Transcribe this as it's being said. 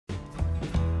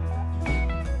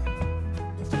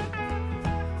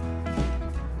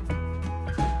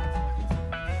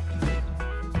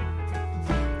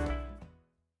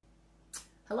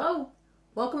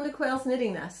Welcome to Quail's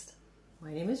Knitting Nest.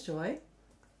 My name is Joy.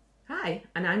 Hi,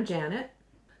 and I'm Janet.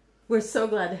 We're so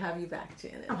glad to have you back,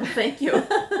 Janet. Oh, thank you.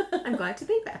 I'm glad to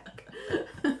be back.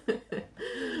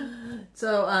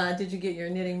 So, did you get your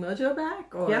knitting mojo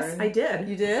back? Or... Yes, I did.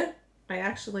 You did? I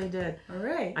actually did. All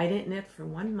right. I didn't knit for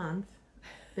 1 month.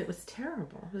 It was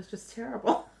terrible. It was just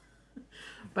terrible.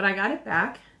 But I got it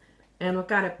back, and what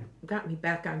got me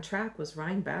back on track was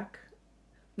Rhinebeck.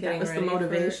 That was the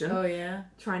motivation. Oh, yeah.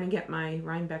 Trying to get my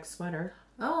Rhinebeck sweater.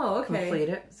 Oh, okay.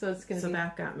 Completed. So it's going to be...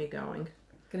 that got me going.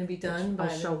 Going to be done by...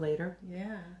 I'll show later.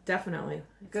 Yeah. Definitely.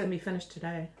 It's going to be finished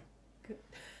today.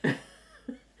 Good.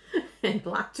 And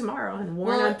blocked tomorrow and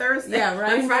worn on Thursday. Yeah,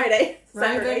 on Friday.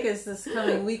 Rhinebeck is this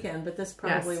coming weekend, but this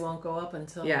probably won't go up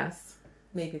until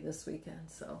maybe this weekend.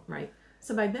 So right.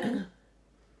 So by then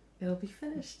it'll be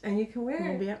finished and you can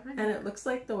wear it. Be at and it looks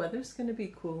like the weather's going to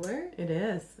be cooler. It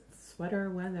is. It's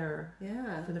sweater weather.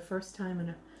 Yeah. For the first time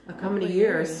in how many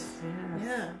years? Yes.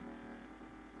 Yeah.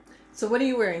 So what are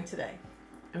you wearing today?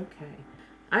 Okay.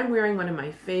 I'm wearing one of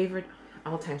my favorite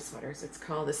all-time sweaters. It's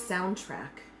called the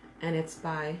Sountrack, and it's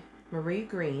by Marie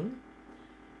Greene.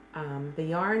 The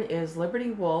yarn is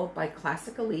Liberty Wool by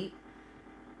Classic Elite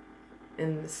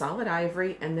in solid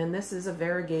ivory, and then this is a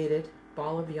variegated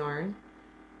ball of yarn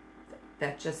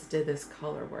that just did this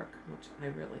color work, which I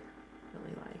really like.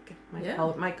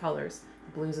 My colors,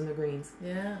 the blues and the greens.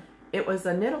 Yeah. It was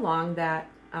a knit along that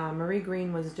Marie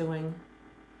Greene was doing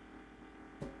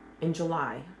in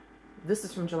July. This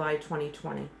is from July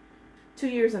 2020. 2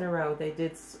 years in a row, they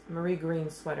did Marie Greene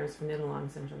sweaters for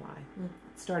knit-alongs in July.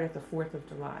 It started the 4th of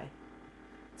July.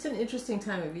 It's an interesting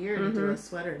time of year to do a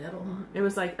sweater knit-along. It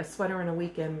was like a sweater in a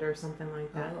weekend or something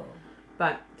like that. Oh.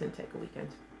 But it didn't take a weekend.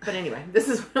 But anyway, this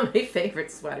is one of my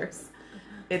favorite sweaters.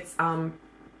 It's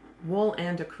wool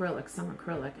and acrylic, some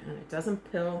acrylic, and it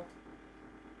doesn't pill.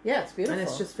 Yeah, it's beautiful. And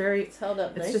it's just it's held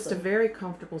up nicely. It's just a very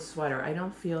comfortable sweater. I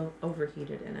don't feel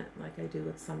overheated in it like I do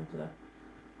with some of the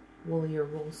woolier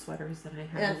wool sweaters that I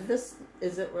have. And this,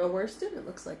 is it worsted? It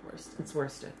looks like worsted. It's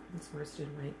worsted. It's worsted,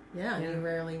 right? Yeah, you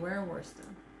rarely wear worsted.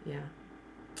 Yeah.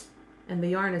 And the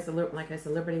yarn is, like I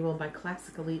said, Liberty Wool by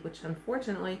Classic Elite, which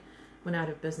unfortunately went out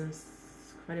of business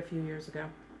quite a few years ago.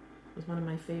 It was one of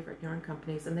my favorite yarn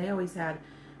companies, and they always had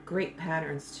great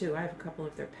patterns too. I have a couple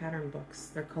of their pattern books,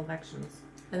 their collections.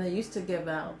 And they used to give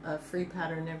out a free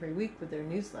pattern every week with their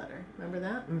newsletter. Remember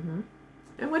that? Mm-hmm.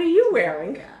 And what are you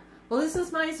wearing? Yeah. Well, this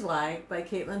is my Zweig by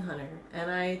Caitlin Hunter,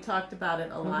 and I talked about it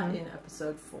a lot in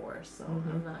episode 4, so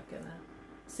I'm not going to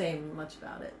say much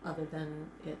about it other than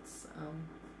it's,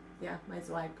 my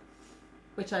Zweig,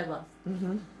 which I love.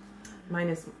 Mine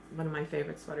is one of my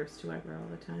favorite sweaters, too. I wear all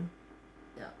the time.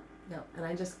 Yeah, and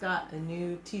I just got a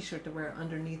new t-shirt to wear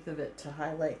underneath of it to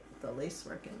highlight the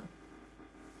lacework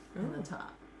in the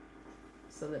top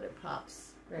so that it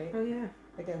pops, right? Oh, yeah.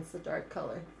 Against the dark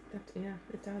color. Yeah,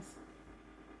 it does.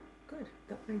 Good.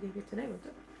 Don't I gave you today with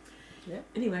it. Yeah.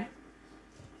 Anyway.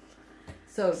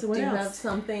 So do you have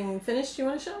something finished you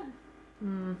want to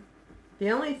show?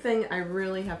 The only thing I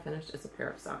really have finished is a pair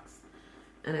of socks.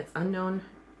 And it's Unknown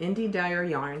Indie Dyer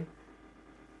yarn.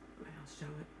 I'll show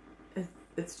it.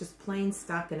 It's just plain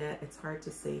stockinette. It's hard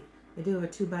to see. I do have a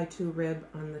 2x2 rib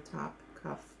on the top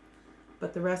cuff.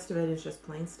 But the rest of it is just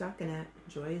plain stockinette.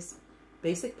 Joy's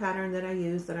basic pattern that I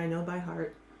use, that I know by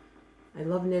heart. I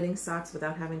love knitting socks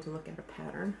without having to look at a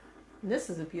pattern. This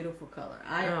is a beautiful color.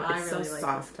 I it's really so like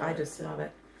soft. This color I just love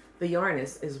it. The yarn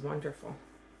is wonderful.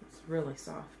 It's really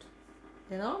soft.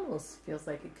 It almost feels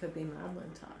like it could be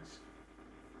Madeline-Tosh.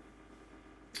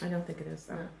 I don't think it is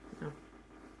though. No.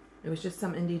 It was just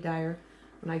some indie dyer.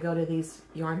 When I go to these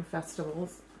yarn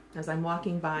festivals, as I'm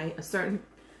walking by, a certain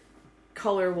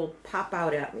color will pop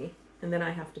out at me, and then I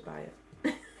have to buy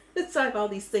it. So I have all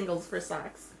these singles for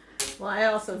socks. Well, I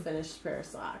also finished a pair of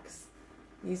socks.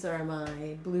 These are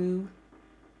my blue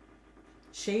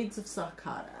shades of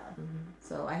Sockotta.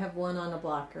 So I have one on a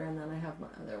blocker, and then I have my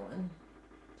other one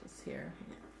just here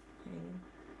hanging.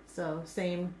 So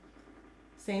same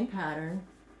pattern,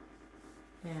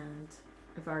 and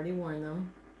I've already worn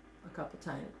them a couple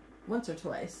times, once or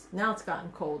twice. Now it's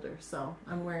gotten colder, so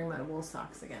I'm wearing my wool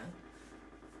socks again.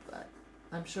 But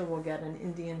I'm sure we'll get an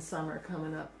Indian summer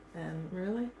coming up. And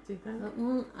really? Do you think?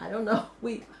 I don't know.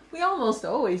 We almost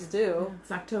always do. Yeah,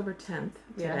 it's October 10th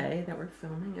today that we're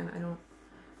filming, and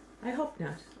I hope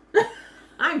not.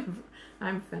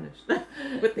 I'm finished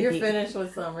with the You're heat. Finished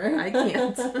with summer. I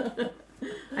can't.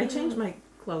 I changed my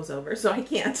clothes over, so I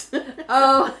can't.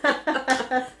 Oh.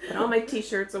 Put all my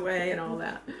t-shirts away and all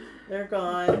that. They're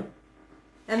gone.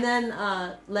 And then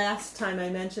last time I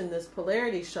mentioned this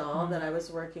Polarity shawl that I was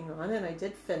working on, and I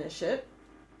did finish it.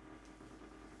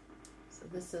 So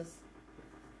this is,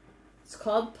 it's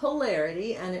called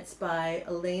Polarity, and it's by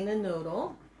Elena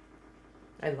Nodel.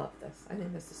 I love this. I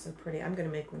think this is so pretty. I'm going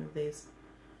to make one of these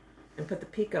and put the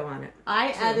picot on it.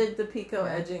 I added the picot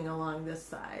edging along this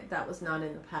side. That was not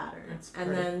in the pattern. That's and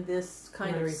pretty. then this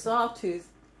kind of sawtooth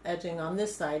edging on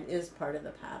this side is part of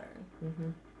the pattern. Mm-hmm.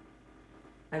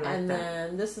 I like and that.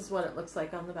 then this is what it looks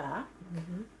like on the back.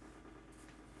 Mm-hmm.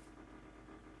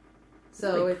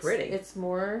 So really it's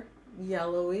more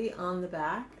yellowy on the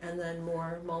back and then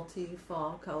more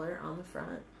multi-fall color on the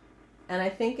front. And I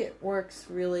think it works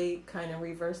really kind of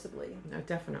reversibly. No,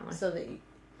 definitely. So that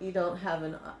you don't have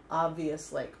an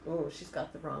obvious, like, oh, she's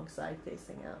got the wrong side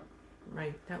facing out.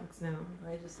 Right, that looks now.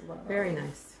 I just love Very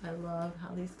nice. I love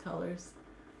how these colors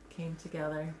came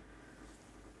together.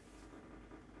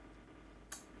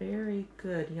 Very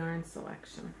good yarn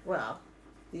selection. Well,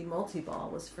 the multi-ball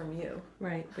was from you.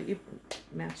 Right, but you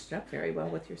matched up very well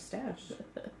with your stash.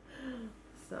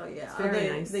 So yeah, it's very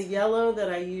nice. The yellow that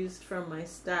I used from my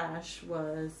stash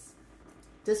was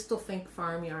Distelfink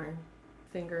farm yarn,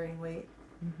 fingering weight,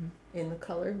 in the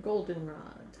color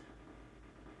goldenrod.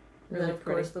 Really and then of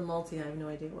pretty. course the multi, I have no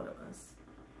idea what it was.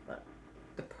 But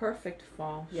the perfect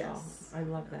fall shawl. yes, I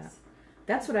love that.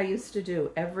 That's what I used to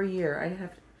do every year.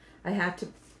 I had to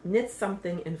knit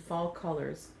something in fall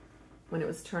colors when it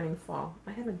was turning fall.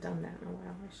 I haven't done that in a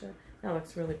while. I should. That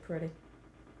looks really pretty.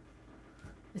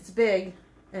 It's big,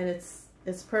 and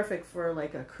it's perfect for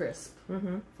like a crisp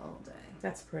fall day.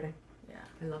 That's pretty. Yeah,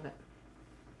 I love it.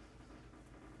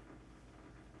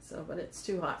 So, but it's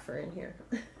too hot for in here.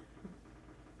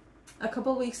 A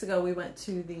couple weeks ago, we went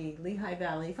to the Lehigh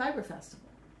Valley Fiber Festival,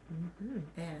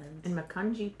 and in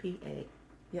Macungie, PA.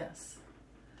 Yes,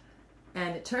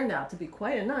 and it turned out to be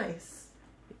quite a nice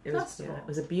festival. It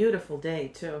was a beautiful day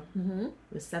too. Mm-hmm.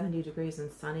 It was 70 degrees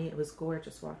and sunny. It was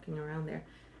gorgeous walking around there.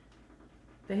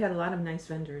 They had a lot of nice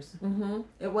vendors. Mm-hmm.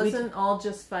 It wasn't all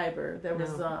just fiber. There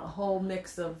was a whole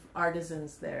mix of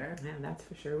artisans there. Yeah, that's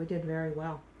for sure. We did very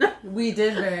well. We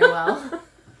did very well.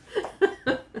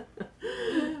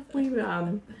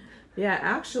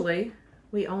 Actually,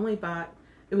 we only bought.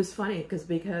 It was funny because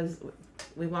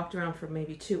we walked around for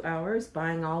maybe 2 hours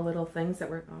buying all little things that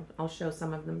were. I'll show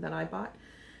some of them that I bought.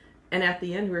 And at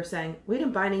the end, we were saying we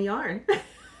didn't buy any yarn,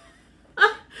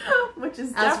 which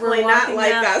is definitely not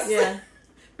like us. Yeah.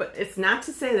 But it's not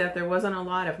to say that there wasn't a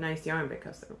lot of nice yarn,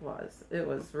 because there was. It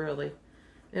was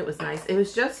nice. It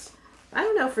was just, I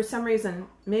don't know, for some reason,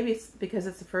 maybe it's because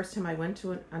it's the first time I went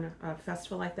to a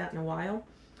festival like that in a while,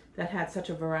 that had such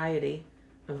a variety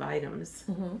of items.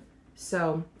 Mm-hmm.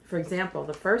 So, for example,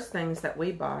 the first things that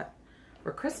we bought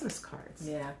were Christmas cards.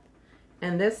 Yeah.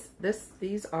 And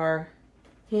these are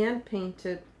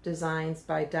hand-painted designs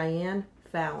by Diane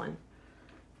Fallon,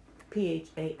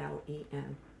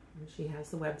 Phalen. And she has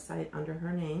the website under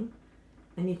her name.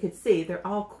 And you could see they're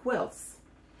all quilts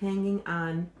hanging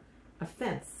on a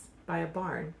fence by a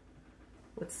barn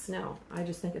with snow. I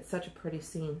just think it's such a pretty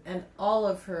scene. And all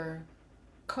of her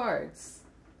cards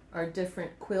are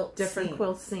different quilt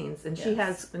scenes. And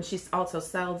she also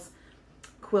sells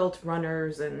quilt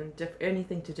runners and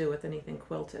anything to do with anything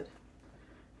quilted.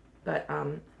 But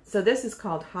so this is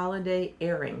called Holiday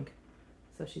Airing.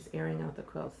 So she's airing out the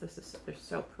quilts. They're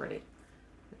so pretty.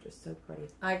 They're just so pretty.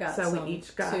 I got some. So we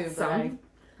each got too, some.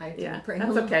 I didn't bring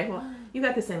that's them. okay. Well, you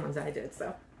got the same ones I did.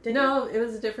 So no, it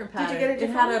was a different pattern. Did you get a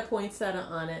different It had one? a poinsettia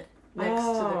on it next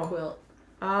to the quilt.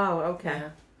 Oh, okay.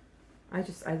 Yeah.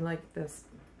 I like this.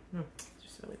 It's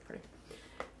just really pretty.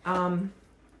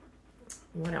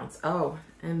 What else? Oh,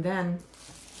 and then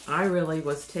I really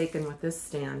was taken with this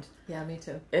stand. Yeah, me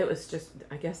too. It was just,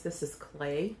 I guess this is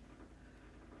clay.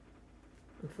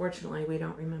 Unfortunately, we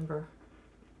don't remember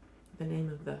the name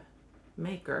of the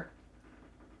maker,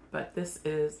 but this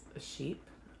is a sheep,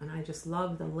 and I just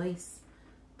love the lace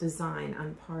design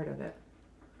on part of it.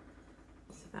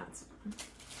 So that's one.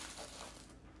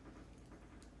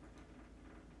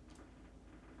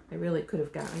 I really could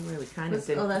have I really kind of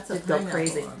did go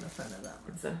crazy. On the front of that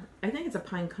one. I think it's a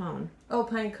pine cone. Oh,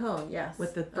 pine cone, yes.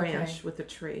 With the branch, with the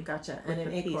tree. Gotcha. And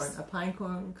an acorn. A pine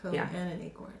cone and an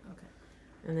acorn. Okay.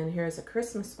 And then here's a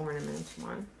Christmas ornament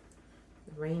one.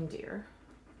 The reindeer.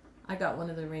 I got one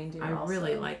of the reindeer I also.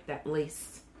 really like that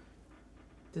lace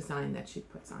design that she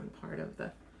puts on part of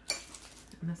the...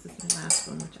 And this is the last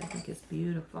one, which I think is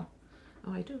beautiful.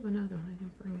 Oh, I do have another one. I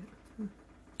didn't bring it.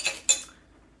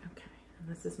 Okay. And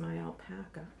this is my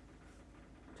alpaca,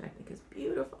 which I think is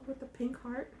beautiful with the pink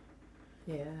heart.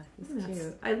 Yeah, it's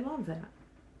cute. I love that.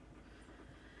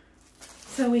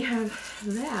 So we have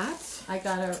that. I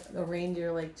got a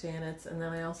reindeer like Janet's, and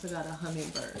then I also got a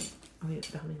hummingbird. Oh, yeah,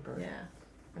 the hummingbird. Yeah.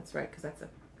 That's right, because that's a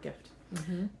gift.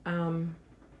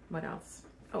 What else?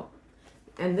 Oh,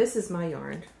 and this is my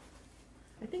yarn.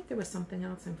 I think there was something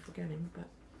else I'm forgetting, but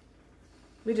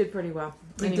we did pretty well.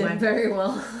 We did very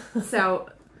well. So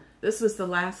this was the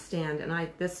last stand, and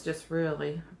this just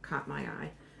really caught my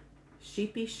eye.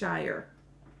 Sheepy Shire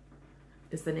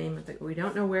is the name of it. We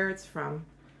don't know where it's from.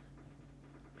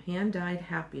 Hand-dyed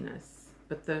happiness,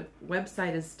 but the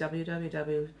website is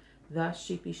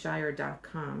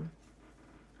www.thesheepyshire.com.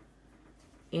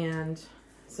 And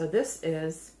so this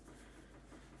is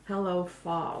Hello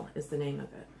Fall is the name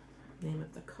of it. Name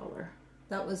of the color.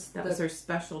 That was her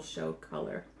special show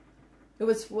color. It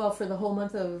was, well, for the whole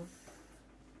month of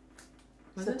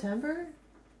September.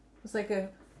 It was like I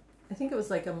think it was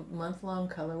like a month-long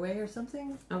colorway or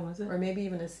something. Oh, was it? Or maybe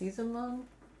even a season-long.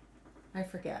 I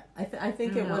forget. I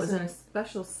think it was in a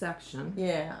special section.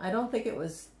 Yeah, I don't think it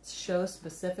was show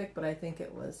specific, but I think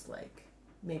it was like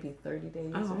maybe 30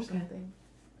 days or something.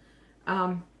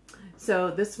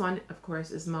 So this one, of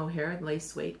course, is mohair,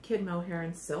 lace weight, kid mohair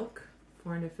and silk,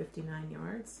 459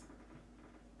 yards.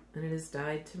 And it is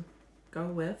dyed to go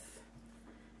with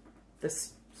the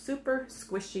Super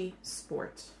Squishy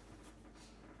Sport.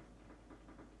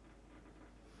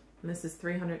 And this is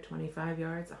 325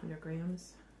 yards, 100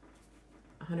 grams,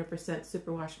 100%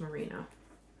 superwash merino.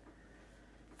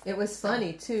 It was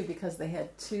funny, too, because they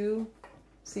had 2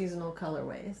 seasonal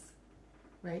colorways.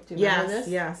 Right? Do you remember this?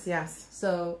 Yes.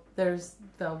 So there's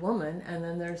the woman, and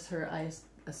then there's her, I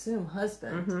assume,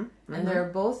 husband. And they're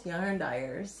both yarn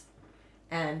dyers.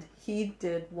 And he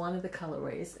did one of the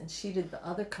colorways, and she did the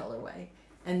other colorway.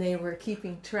 And they were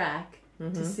keeping track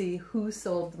to see who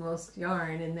sold the most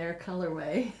yarn in their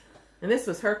colorway. And this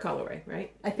was her colorway,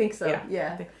 right? I think so,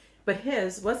 yeah. But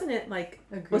his, wasn't it like,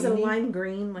 was it a lime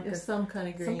green? Like some kind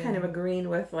of green. Some kind of a green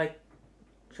with like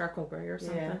charcoal gray or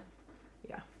something.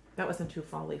 Yeah. That wasn't too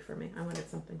fall-y for me. I wanted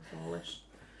something fallish.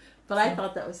 But I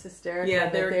thought that was hysterical. Yeah,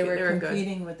 they were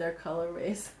competing good with their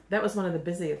colorways. That was one of the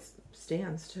busiest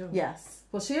stands, too. Yes.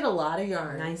 Well, she had a lot of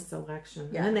yarn. Nice selection.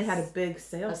 Yes. And then they had a big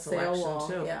sale selection, wall,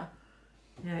 too. Yeah.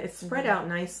 Yeah, it's spread out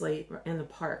nicely in the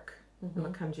park, the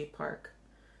Macungie Park.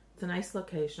 It's a nice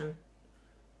location.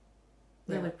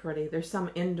 Really pretty. There's some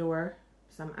indoor,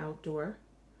 some outdoor.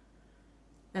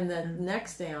 And the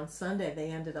next day on Sunday, they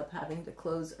ended up having to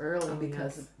close early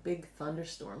because a big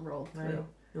thunderstorm rolled through. Right.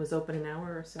 It was open an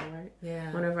hour or so, right?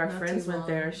 Yeah. One of our friends went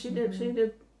there. She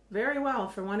did very well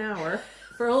for 1 hour.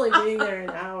 For only being there an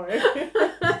hour.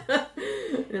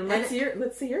 And let's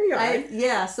see your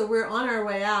yarn. So we're on our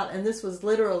way out, and this was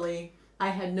literally, I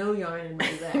had no yarn in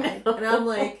my bag. And I'm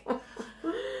like, well,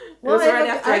 it was right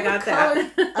after I got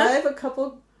that. I have a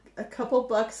couple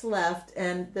bucks left,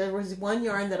 and there was one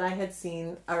yarn that I had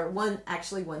seen, or one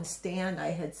stand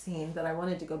I had seen that I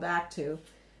wanted to go back to,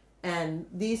 and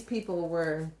these people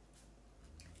were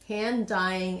hand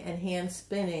dyeing and hand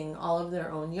spinning all of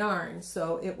their own yarn,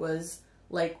 so it was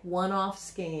like one-off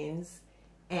skeins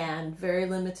and very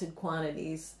limited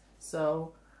quantities.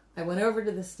 So I went over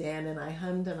to the stand and I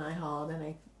hummed and I hawed,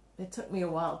 and it took me a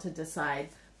while to decide,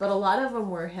 but a lot of them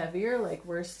were heavier, like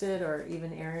worsted or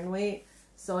even Aran weight.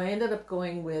 So I ended up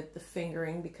going with the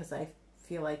fingering because I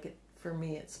feel like for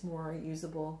me it's more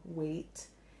usable weight.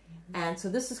 And so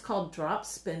this is called Drop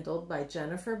Spindled by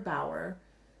Jennifer Bauer.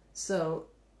 So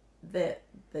the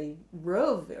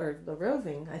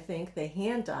roving, I think, they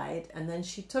hand dyed, and then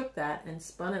she took that and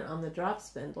spun it on the drop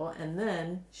spindle, and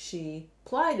then she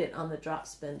plied it on the drop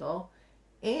spindle,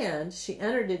 and she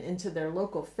entered it into their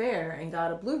local fair and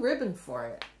got a blue ribbon for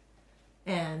it.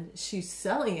 And she's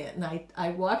selling it, and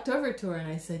I walked over to her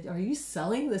and I said, "Are you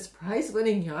selling this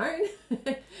prize-winning yarn?"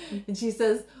 And she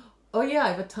says, "Oh yeah, I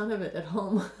have a ton of it at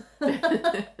home."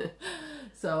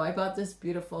 So I bought this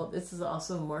beautiful, this is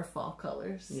also more fall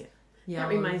colors. Yeah. That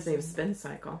reminds me of Spin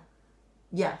Cycle.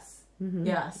 Yes.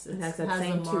 Yes. It has that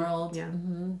same marled,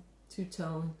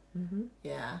 two-tone.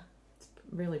 Yeah. It's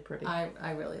really pretty.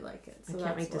 I really like it. So I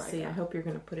can't wait to see. I hope you're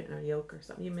going to put it in a yoke or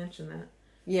something. You mentioned that.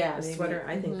 Yeah. The sweater,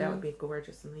 I think that would be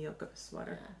gorgeous in the yoke of a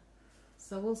sweater. Yeah.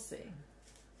 So we'll see.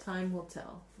 Time will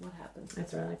tell what happens.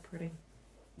 That's really pretty.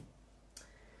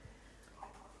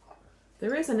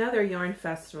 There is another yarn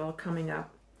festival coming up,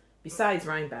 besides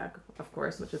Rhinebeck, of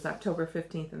course, which is October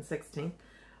 15th and 16th.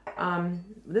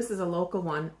 This is a local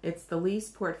one. It's at the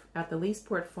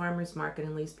Leesport Farmers Market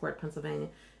in Leesport, Pennsylvania.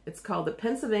 It's called the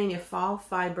Pennsylvania Fall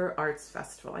Fiber Arts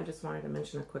Festival. I just wanted to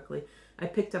mention it quickly. I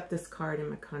picked up this card in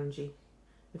Macungie,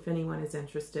 if anyone is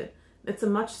interested. It's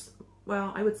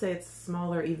I would say it's a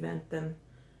smaller event than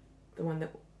the one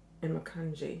that in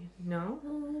Macungie. No?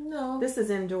 No. This is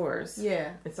indoors.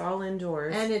 Yeah. It's all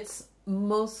indoors. And it's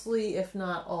mostly, if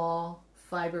not all,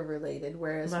 fiber related,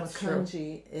 whereas That's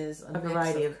Makunji is a mix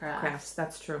variety of of crafts.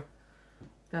 That's true.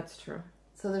 That's true.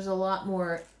 So there's a lot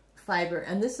more fiber,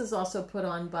 and this is also put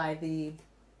on by the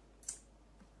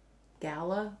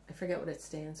Gala. I forget what it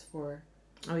stands for.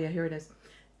 Oh yeah, here it is.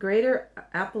 Greater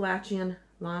Appalachian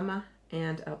Llama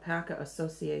and Alpaca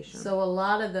Association. So a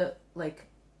lot of the, like,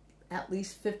 at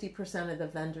least 50% of the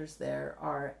vendors there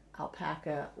are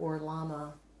alpaca or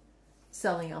llama,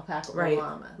 selling alpaca or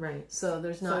llama. Right. So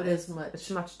there's not as much. It's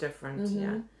much different, Mm-hmm.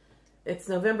 yeah. It's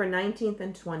November 19th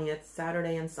and 20th,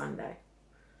 Saturday and Sunday.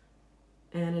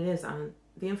 And it is on,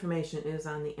 the information is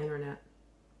on the internet.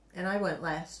 And I went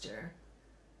last year,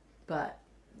 but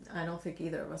I don't think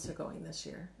either of us are going this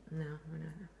year. No, we're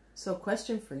not. So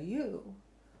question for you.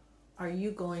 Are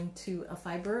you going to a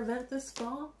fiber event this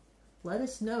fall? Let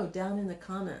us know down in the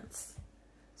comments.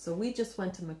 So we just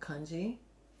went to Makunji.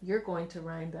 You're going to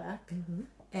Rhinebeck. Mm-hmm.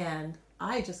 And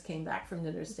I just came back from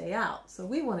Knitter's Day Out. So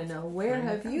we want to know, where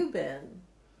have you been?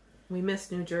 We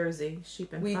missed New Jersey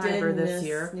Sheep and We Fiber did this miss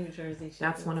year. New Jersey Sheep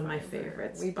That's and one of my Fiber.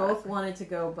 favorites. We both wanted to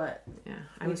go, but yeah,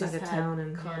 I we was just out of had town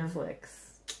and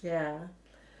conflicts. Yeah.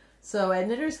 So at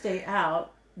Knitter's Day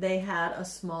Out, they had a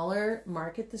smaller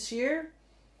market this year,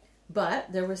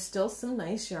 but there was still some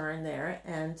nice yarn there,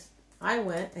 and I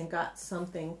went and got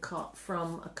something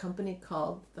from a company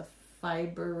called the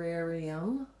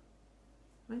FIBERRARIUM.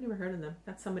 I never heard of them.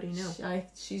 That's somebody new.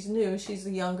 She's new. She's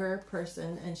a younger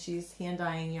person, and she's hand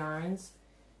dyeing yarns.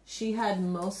 She had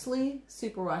mostly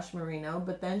superwash merino,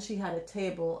 but then she had a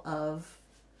table of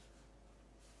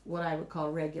what I would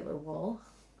call regular wool.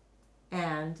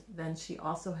 And then she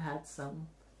also had some,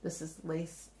 this is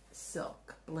lace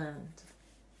silk blend.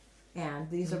 And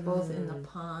these are both in the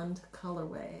pond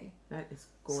colorway. That is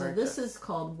gorgeous. So this is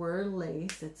called Whir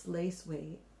Lace. It's lace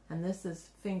weight. And this is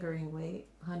fingering weight,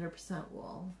 100%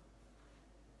 wool.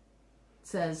 It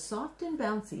says soft and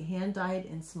bouncy, hand dyed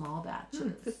in small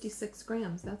batches. 56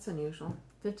 grams. That's unusual.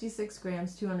 56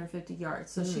 grams, 250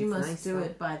 yards. So she it's must nice, do though.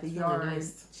 it by the It's yard. really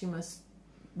nice. She must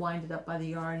wind it up by the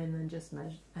yard and then just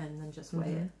measure and then just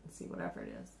weigh it and see whatever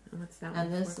it is. What's that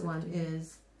And one? this one 450?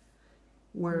 is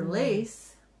Whir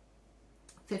Lace,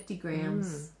 50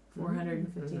 grams,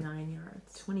 459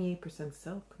 yards. 28%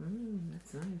 silk.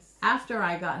 That's nice. After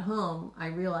I got home, I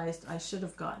realized I should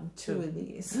have gotten two of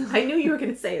these. I knew you were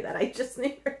going to say that. I just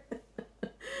knew.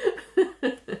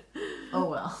 Oh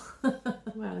well.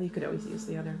 Well, you could always use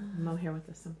the other mohair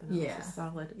with something else. Yeah. It's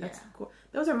solid. That's Yeah. cool.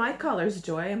 Those are my colors,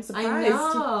 Joy. I'm surprised. I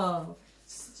know.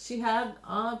 She had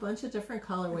a bunch of different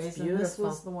colorways, It's and this beautiful.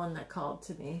 was the one that called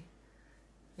to me.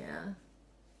 Yeah.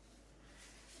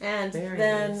 And Very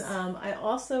then nice. I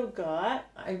also got,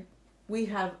 we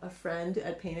have a friend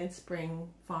at Painted Spring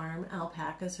Farm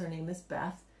Alpacas. Her name is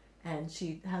Beth, and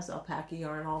she has alpaca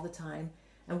yarn all the time.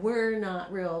 And we're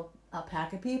not real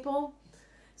alpaca people,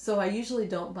 so I usually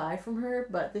don't buy from her,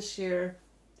 but this year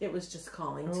it was just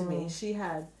calling to me.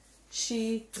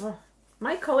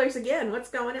 My colors again. What's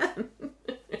going on?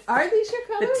 Are these your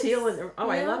colors? The teal and the,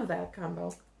 I Yeah. love that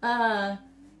combo.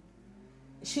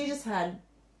 She just had,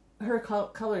 her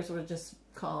colors were just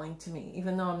calling to me,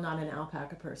 even though I'm not an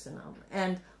alpaca person.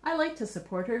 And I like to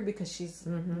support her because she's a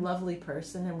lovely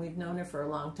person and we've known her for a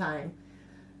long time.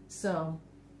 So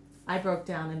I broke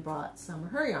down and bought some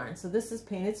of her yarn. So this is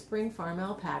Painted Spring Farm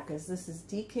Alpacas. This is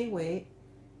DK weight,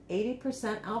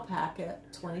 80% alpaca,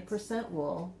 20%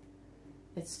 wool.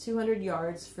 It's 200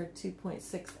 yards for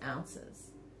 2.6 ounces.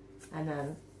 And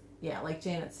then, yeah, like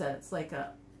Janet said, it's like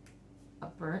a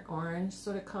burnt orange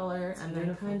sort of color, and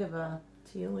then kind of a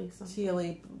Tealy something.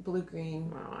 tealy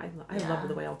blue-green. Wow, I Yeah. love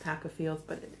the way alpaca feels,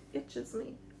 but it itches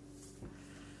me.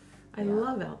 I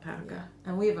love alpaca. Yeah.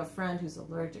 And we have a friend who's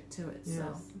allergic to it. So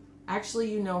Yes. actually,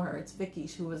 you know her. It's Vicky,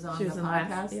 who was on She the was in podcast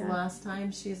last last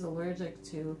time. She's allergic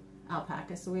to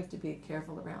alpaca, so we have to be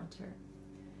careful around her.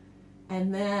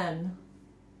 And then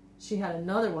she had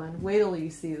another one. Wait till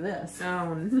you see this.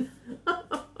 Oh,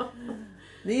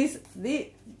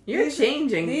 You're these,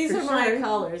 changing. These for are my sure.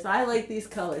 colors. I like these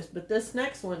colors, but this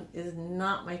next one is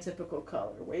not my typical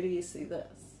color. Wait till you see this.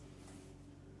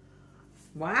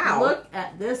 Wow. Look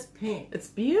at this pink. It's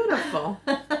beautiful.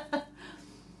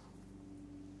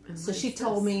 So she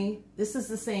told me this is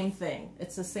the same thing.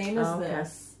 It's the same as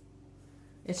this.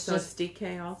 It's So just it's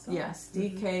DK also? yes,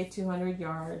 DK 200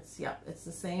 yards. Yep, it's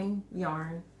the same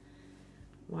yarn.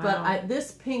 Wow. But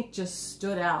this pink just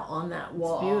stood out on that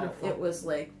wall. beautiful. It was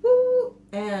like woo,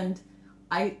 and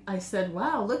I said,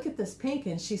 "Wow, look at this pink."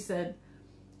 And she said,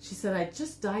 "I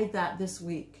just dyed that this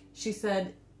week." She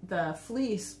said the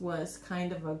fleece was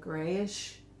kind of a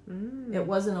grayish. It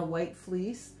wasn't a white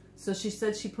fleece. So she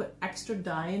said she put extra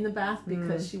dye in the bath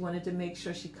because she wanted to make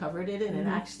sure she covered it, and it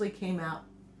actually came out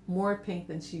more pink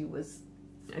than she was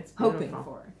hoping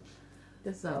for.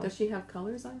 Does she have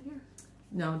colors on here?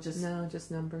 No, just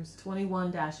numbers.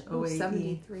 21-08.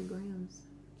 73 grams.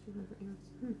 200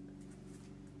 grams.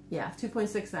 Yeah,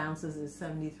 2.6 ounces is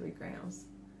 73 grams.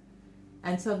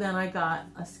 And so then I got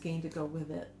a skein to go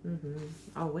with it.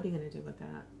 Oh, what are you going to do with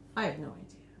that? I have no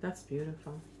idea. That's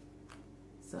beautiful.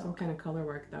 So some kind of color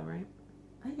work though, right?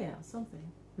 Yeah, something.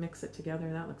 Mix it together.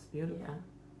 That looks beautiful. Yeah.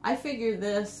 I figure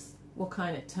this will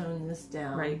kind of tone this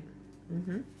down. Right.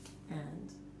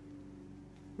 And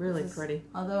really pretty.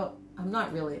 Although I'm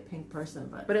not really a pink person,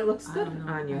 but it looks good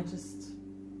on you. I just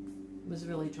was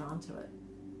really drawn to it.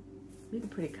 Make a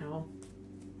pretty cowl.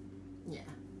 Yeah.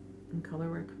 And color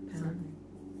work pattern.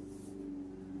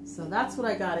 So that's what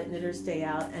I got at Knitter's Day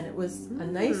Out, and it was a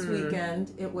nice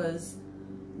weekend. It was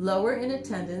lower in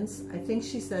attendance. I think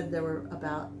she said there were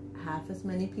about half as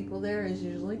many people there as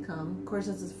usually come. Of course,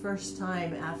 it's the first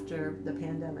time after the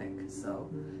pandemic, so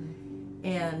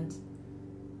and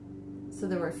so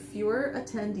there were fewer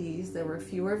attendees, there were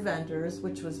fewer vendors,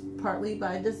 which was partly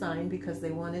by design because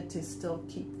they wanted to still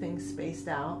keep things spaced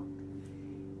out,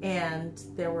 and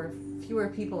there were fewer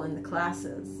people in the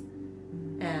classes.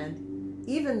 And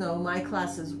even though my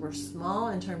classes were small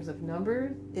in terms of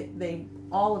number,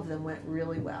 all of them went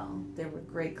really well. They were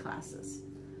great classes.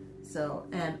 So,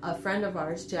 and a friend of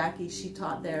ours, Jackie, she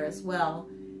taught there as well,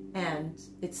 and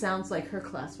it sounds like her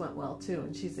class went well too,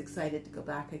 and she's excited to go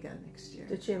back again next year.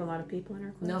 Did she have a lot of people in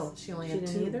her class? No, she only had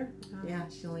 2. Either? Oh. Yeah,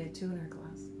 she only had 2 in her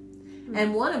class.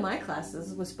 And one of my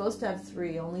classes was supposed to have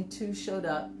 3, only 2 showed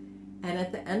up, and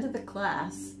at the end of the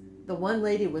class, the one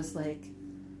lady was like,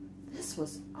 "This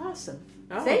was awesome.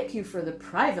 Thank you for the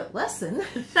private lesson."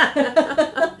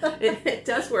 It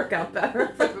does work out better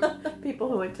for people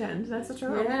who attend. That's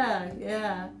true. Yeah,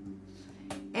 yeah.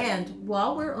 And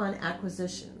while we're on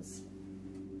acquisitions,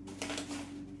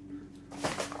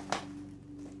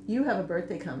 you have a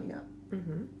birthday coming up.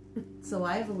 So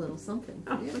I have a little something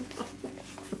for you.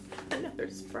 Another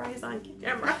surprise on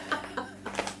camera.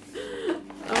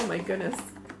 Oh my goodness.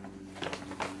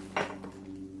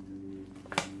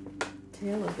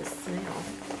 Tail of the snail.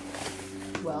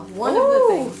 Well, one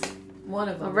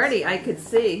of them. Already I could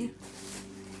see.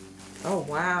 Oh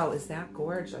wow, is that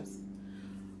gorgeous?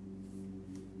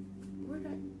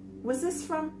 Was this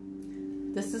from?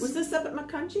 Was this up at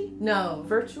McCunchie? No.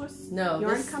 Virtuous? No.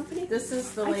 Yarn Company? This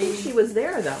is the lady. I think she was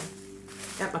there though.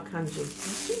 At McCunchie.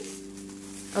 Was she?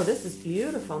 Oh, this is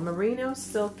beautiful. Merino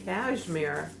silk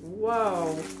cashmere.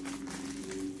 Whoa.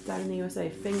 Got in the USA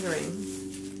fingering.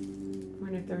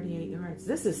 438 yards.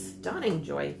 This is stunning,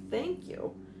 Joy. Thank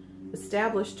you.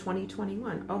 Established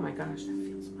 2021. Oh my gosh, that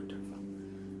feels wonderful.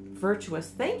 Virtuous.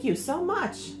 Thank you so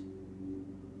much.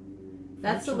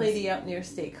 That's the lady up near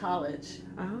State College.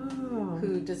 Oh.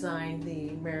 Who designed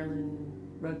the Maryland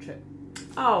road trip.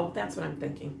 Oh, that's what I'm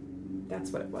thinking. That's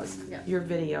what it was. Yeah. Your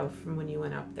video from when you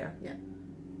went up there. Yeah.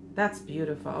 That's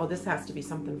beautiful. Oh, this has to be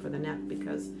something for the neck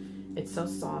because it's so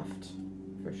soft,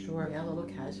 for sure. Yeah, a little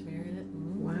cashmere in it.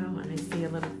 Wow, and I see a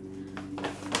little.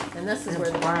 And this is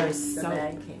where the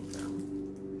bag came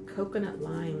from. Coconut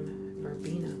lime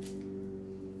verbena.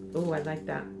 Oh, I like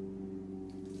that.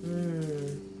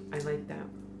 I like that.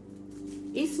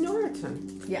 East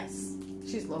Norriton. Yes,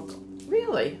 she's local.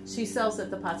 Really? She sells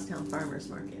at the Pottstown Farmers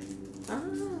Market.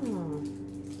 Oh.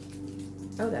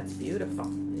 Oh, that's beautiful.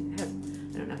 It has,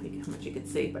 I don't know how much you could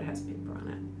see, but it has paper on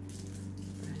it.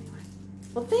 But anyway.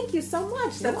 Well, thank you so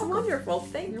much. You're That's welcome. wonderful.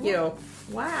 Thank you.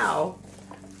 Wow.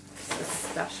 This is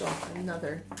special.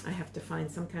 Another. I have to find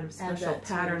some kind of special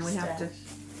pattern. We have to.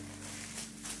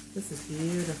 This is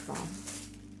beautiful.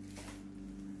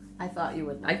 I thought you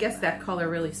would. I guess that color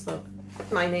really spoke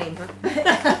my name, huh?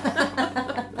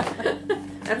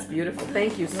 That's beautiful.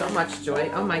 Thank you so much,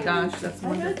 Joy. Oh my gosh, that's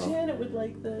wonderful. I bet Janet would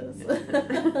like this.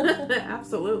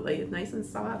 Absolutely. It's nice and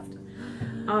soft.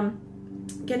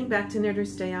 Getting back to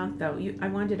Knitter's Day Out, though, I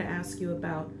wanted to ask you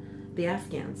about the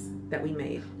Afghans that we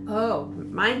made. Oh.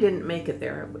 Mine didn't make it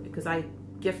there because I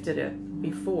gifted it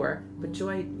before, but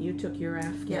Joy, you took your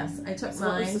Afghan. Yes, I took so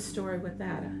mine. What was the story with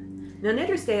that? Now,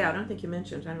 Knitter's Day Out, I don't think you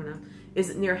mentioned, I don't know. Is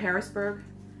it near Harrisburg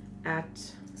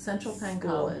at Central Penn school?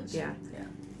 College? Yeah. Yeah.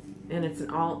 And it's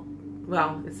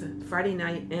it's a Friday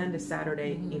night and a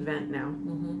Saturday event now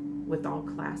with all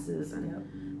classes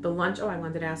and the lunch. Oh, I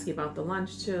wanted to ask you about the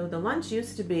lunch too. The lunch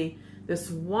used to be this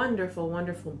wonderful,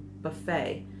 wonderful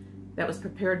buffet that was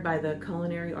prepared by the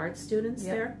culinary arts students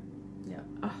there. Yeah.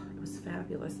 Oh, it was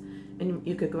fabulous. And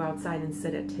you could go outside and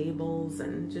sit at tables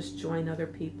and just join other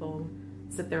people,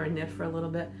 sit there and knit for a little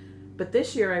bit. But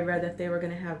this year I read that they were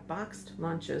going to have boxed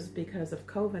lunches because of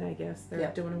COVID, I guess.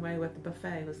 They're doing away with the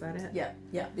buffet. Was that it? Yeah,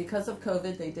 yeah. Because of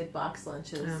COVID, they did box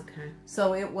lunches. Okay.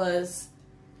 So it was,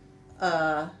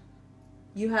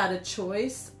 you had a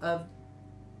choice of,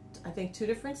 I think, 2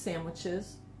 different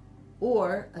sandwiches,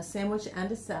 or a sandwich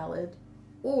and a salad,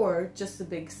 or just a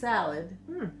big salad.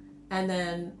 And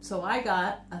then, so I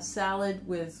got a salad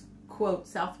with, quote,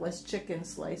 Southwest chicken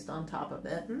sliced on top of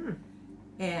it.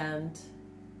 And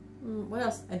what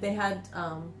else? And they had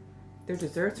their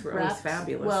desserts were always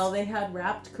fabulous. Well, they had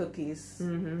wrapped cookies.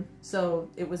 So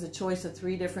it was a choice of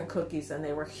 3 different cookies, and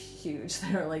they were huge.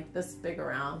 They were like this big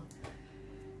around.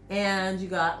 And you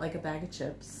got like a bag of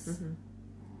chips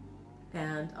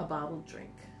and a bottled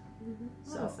drink.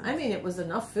 So Awesome. I mean, it was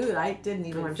enough food. I didn't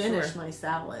even finish sure. my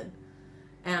salad,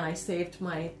 and I saved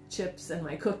my chips and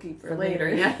my cookie for later.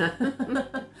 Yeah.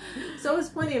 So it was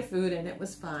plenty of food, and it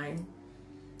was fine.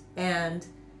 And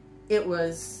it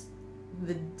was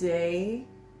the day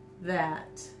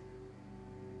that,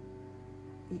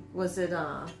 was it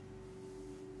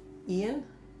Ian?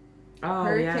 Oh,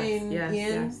 Hurricane yes,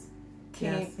 Ian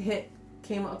yes.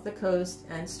 came up the coast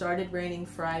and started raining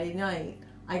Friday night.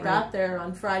 I got there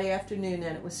on Friday afternoon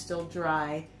and it was still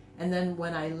dry. And then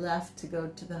when I left to go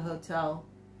to the hotel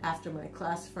after my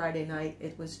class Friday night,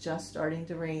 it was just starting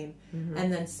to rain.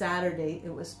 And then Saturday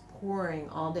it was pouring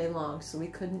all day long, so we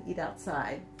couldn't eat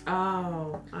outside.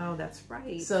 Oh, that's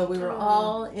right. So we were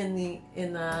all in the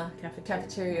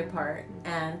cafeteria part,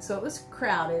 and so it was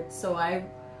crowded. So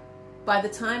by the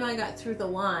time I got through the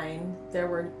line, there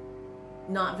were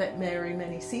not very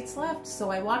many seats left. So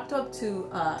I walked up to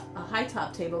a high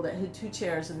top table that had 2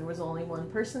 chairs, and there was only 1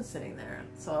 person sitting there.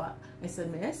 So I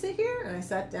said, "May I sit here?" And I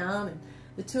sat down, and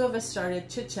the 2 of us started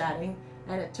chit-chatting,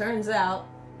 and it turns out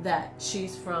that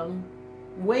she's from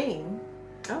Wayne,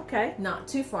 not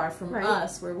too far from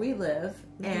us where we live,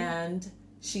 and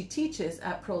she teaches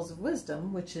at Pearls of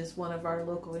Wisdom, which is one of our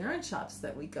local yarn shops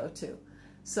that we go to.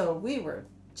 So we were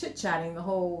chit-chatting the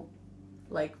whole,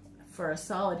 like, for a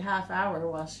solid half hour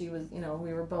while she was,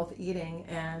 we were both eating,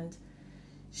 and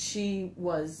she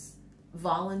was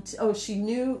she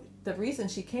knew, the reason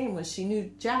she came was she knew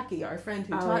Jackie, our friend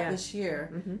who taught this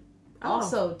year,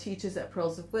 also teaches at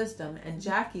Pearls of Wisdom, and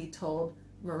Jackie told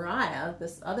Mariah,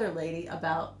 this other lady,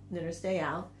 about Knitter's Day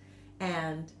Out,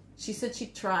 and she said she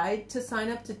tried to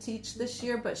sign up to teach this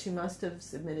year, but she must have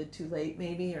submitted too late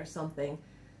maybe or something,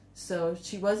 so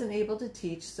she wasn't able to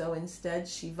teach. So instead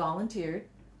she volunteered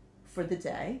for the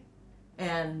day,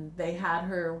 and they had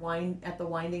her at the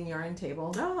winding yarn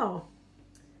table.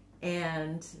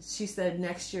 And she said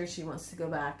next year she wants to go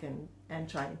back and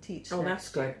try and teach. That's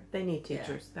good. They need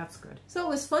teachers. Yeah. That's good. So it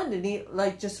was fun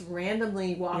to just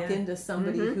randomly walk into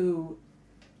somebody who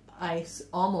I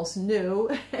almost knew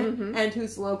and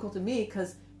who's local to me,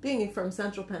 because being from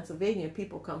central Pennsylvania,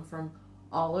 people come from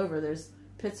all over. There's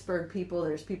Pittsburgh people,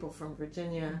 there's people from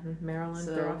Virginia, Maryland,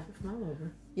 they're all from all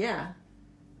over. Yeah.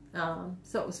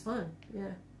 So it was fun.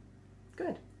 Yeah.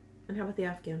 Good. And how about the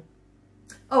Afghan?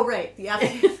 Oh, right, the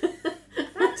Afghan.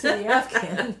 Back to the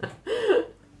Afghan.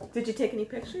 Did you take any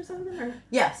pictures of them? Or?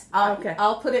 Yes.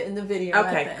 I'll put it in the video.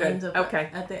 Okay, at the good. End of, okay.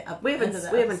 At the we end of the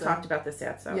haven't talked about this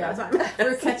yet, so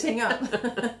we're catching up.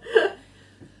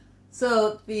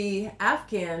 So the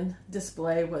Afghan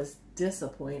display was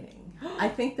disappointing. I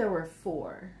think there were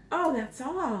 4. Oh, that's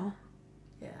all.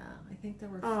 Yeah, I think there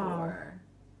were 4.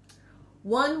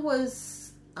 One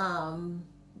was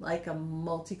like a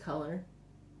multicolor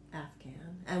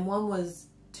Afghan, and one was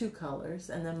 2 colors,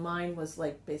 and then mine was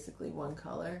like basically 1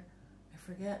 color. I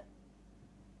forget.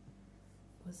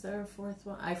 Was there a 4th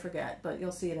one? I forget, but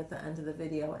you'll see it at the end of the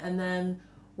video. And then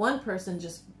one person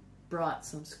just brought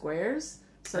some squares.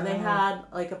 So they had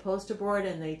like a poster board,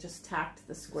 and they just tacked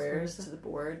the squares to the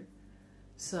board.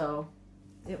 So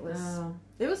it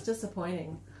was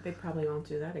disappointing. They probably won't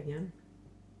do that again.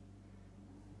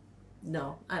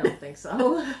 No, I don't think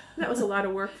so. That was a lot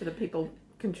of work for the people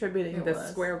contributing the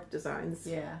square designs.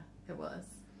 Yeah, it was.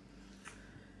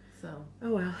 So.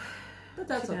 Oh well. But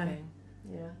that's okay.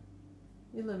 Yeah.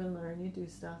 You live and learn. You do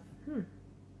stuff.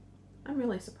 I'm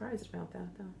really surprised about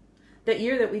that, though. That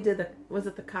year that we did was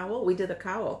it the cowl? We did the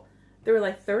cowl. There were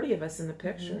like 30 of us in the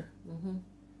picture.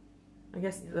 I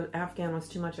guess the Afghan was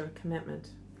too much of a commitment.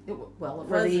 It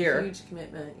was a huge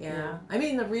commitment, yeah. I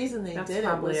mean, the reason they did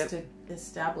it was to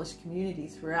establish community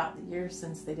throughout the year,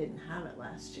 since they didn't have it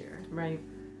last year. Right.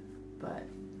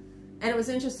 And it was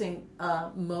interesting,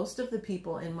 most of the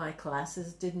people in my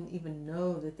classes didn't even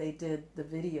know that they did the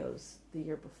videos the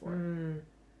year before.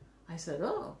 I said,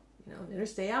 you know,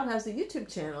 Knitter's Day Out has a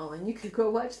YouTube channel and you could go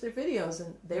watch their videos.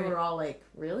 And they were all like,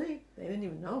 really? They didn't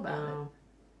even know about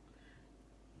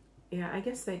it. Yeah, I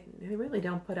guess they really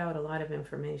don't put out a lot of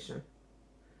information.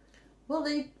 Well,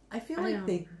 I feel like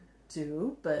they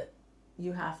do, but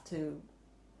you have to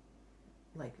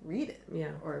like read it,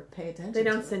 or pay attention. They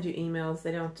don't send you emails.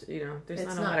 They don't, you know, there's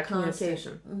not a lot of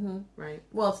communication, right?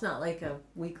 Well, it's not like a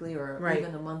weekly or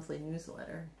even a monthly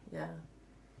newsletter. Yeah.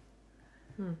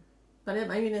 But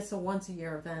I mean, it's a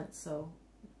once-a-year event, so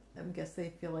I guess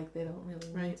they feel like they don't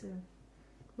really need to.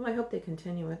 Well, I hope they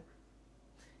continue it.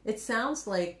 It sounds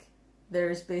like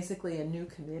there's basically a new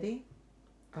committee.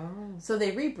 Oh. So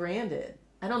they rebranded.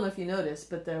 I don't know if you noticed,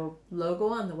 but the logo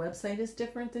on the website is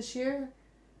different this year.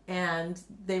 And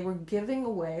they were giving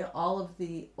away all of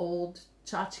the old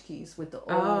tchotchkes with the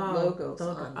old logos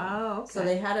on them. Oh, okay. So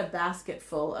they had a basket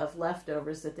full of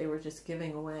leftovers that they were just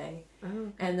giving away. Oh,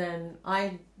 okay. And then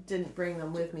I didn't bring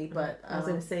them with me, but... I was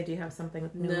going to say, do you have something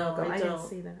with the new logo? I didn't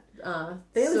see that.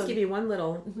 They always give you one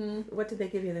little... What did they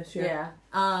give you this year? Yeah.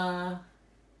 I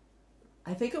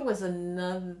think it was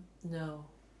another... No.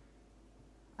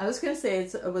 I was going to say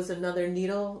it was another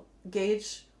needle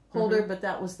gauge holder, but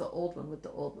that was the old one with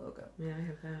the old logo. Yeah, I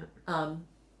have that.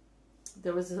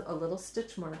 There was a little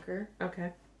stitch marker.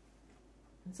 Okay.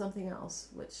 And something else,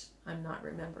 which I'm not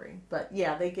remembering. But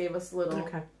yeah, they gave us a little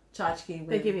tchotchke.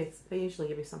 They usually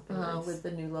give you something nice. With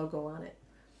the new logo on it.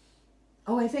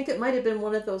 Oh, I think it might have been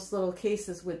one of those little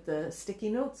cases with the sticky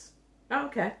notes. Oh,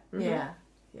 okay. Yeah.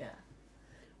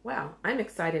 Wow, I'm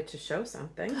excited to show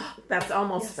something. That's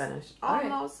almost finished.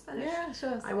 Almost finished. Yeah, show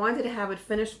us. I wanted to have it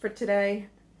finished for today,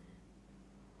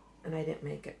 and I didn't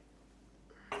make it.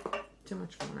 Too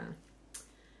much going on.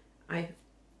 I'm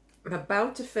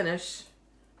about to finish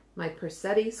my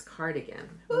Perseids cardigan,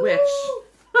 which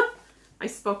I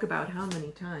spoke about how many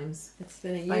times. It's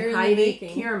been a year by Heidi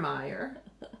Kirrmaier.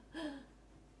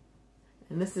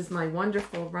 And this is my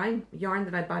wonderful yarn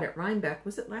that I bought at Rhinebeck.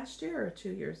 Was it last year or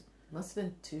 2 years? Must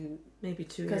have been maybe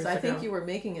 2 years ago. Because I think you were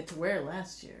making it to wear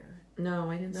last year.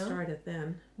 No, I didn't start it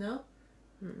then. No?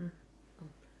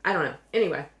 I don't know.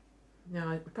 Anyway, no,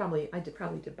 I probably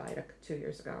did buy it 2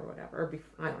 years ago or whatever. Or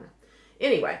before, I don't know.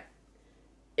 Anyway,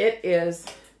 it is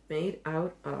made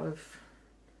out of...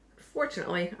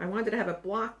 Fortunately, I wanted to have it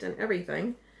blocked and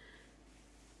everything.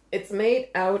 It's made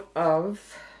out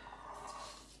of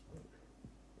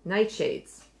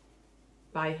Nightshades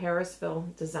by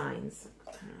Harrisville Designs.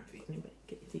 I don't know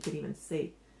if you could even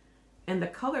see. And the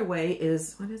colorway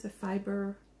is, what is it,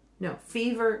 Fever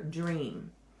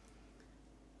Dream.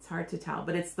 It's hard to tell,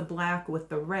 but it's the black with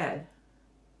the red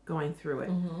going through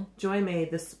it. Joy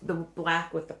made the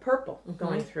black with the purple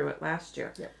going through it last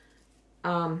year. Yep.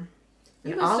 And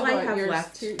all I have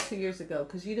left... 2 years ago,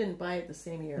 because you didn't buy it the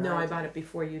same year. No, I bought it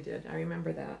before you did. I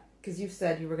remember that. Because you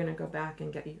said you were going to go back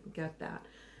and get that.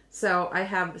 So I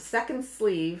have the second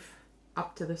sleeve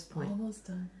up to this point. Almost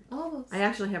done. Almost. I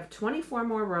actually have 24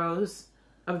 more rows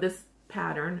of this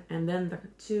pattern, and then the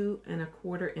 2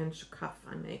 1/4 inch cuff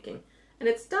I'm making. And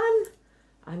it's done.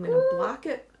 I'm going to block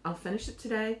it. I'll finish it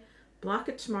today. Block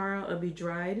it tomorrow. It'll be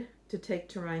dried to take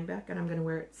to Rhinebeck, and I'm going to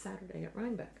wear it Saturday at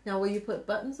Rhinebeck. Now, will you put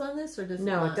buttons on this, or does it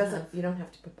No, it doesn't. You don't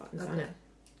have to put buttons on it.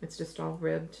 It's just all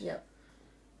ribbed. Yep.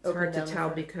 It's hard to tell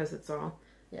because it's all...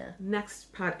 Yeah.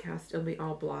 Next podcast, it'll be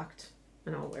all blocked,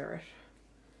 and I'll wear it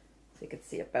so you can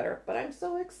see it better. But I'm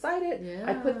so excited. Yeah.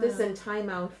 I put this in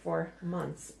timeout for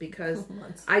months because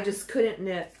I just couldn't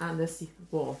knit on this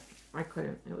wool. I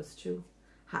couldn't. It was too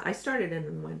hot. I started in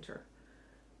the winter.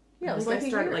 Yeah, I think I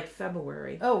started like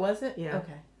February. Oh, was it? Yeah.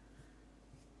 Okay.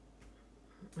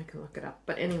 I can look it up.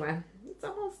 But anyway, it's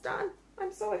almost done.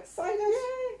 I'm so excited.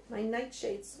 Yay. My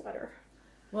nightshade sweater.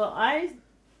 Well, I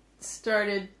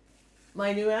started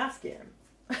my new Afghan.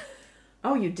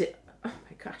 Oh, you did? Oh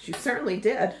my gosh, you certainly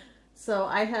did. So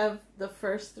I have the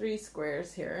first 3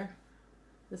 squares here.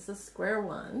 This is square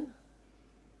 1.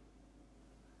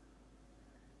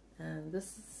 And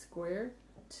this is square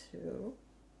 2.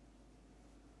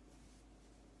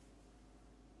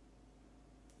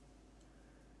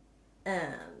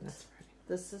 And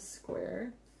this is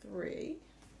square 3.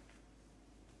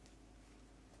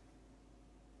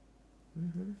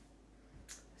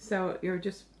 So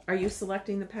are you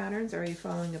selecting the patterns, or are you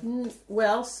following a...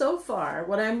 Well, so far,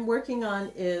 what I'm working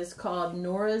on is called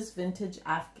Norah's Vintage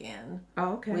Afghan.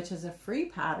 Oh, okay. Which is a free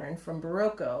pattern from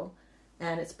Barocco,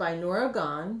 and it's by Norah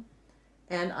Gaughan,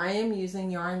 and I am using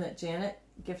yarn that Janet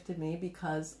gifted me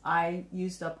because I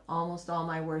used up almost all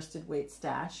my worsted weight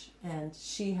stash, and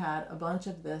she had a bunch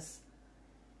of this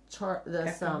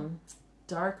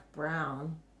dark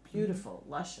brown, beautiful,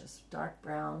 luscious dark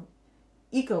brown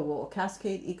Eco Wool,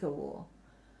 Cascade Eco Wool.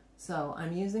 So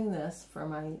I'm using this for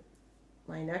my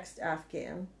next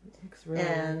Afghan. Looks really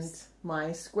and nice.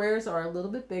 My squares are a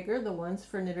little bit bigger. The ones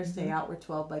for Knitter Stay Out were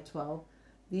 12 by 12.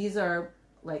 These are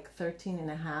like 13 and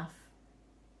a half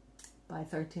by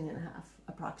 13 and a half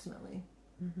approximately.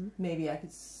 Maybe I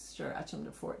could stretch them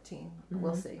to 14.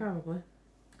 We'll see. Probably.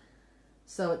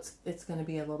 So it's going to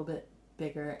be a little bit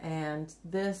bigger, and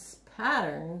this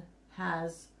pattern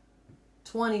has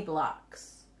 20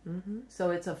 blocks. So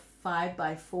it's a 5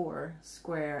 by 4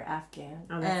 square Afghan.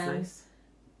 Oh, that's nice.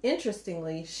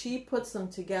 Interestingly, she puts them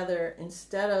together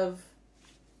instead of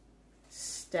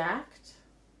stacked.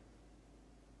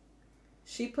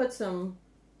 She puts them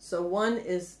so one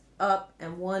is up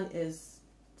and one is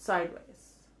sideways.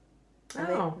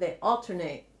 And they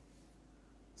alternate.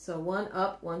 So one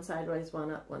up, one sideways, one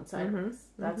up, one sideways.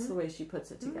 That's the way she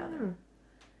puts it together.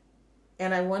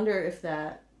 And I wonder if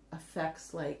that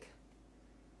affects like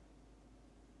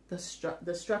the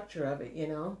structure of it, you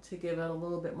know, to give it a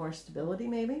little bit more stability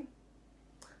maybe.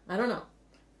 I don't know.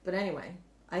 But anyway,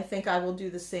 I think I will do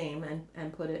the same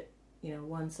and put it, you know,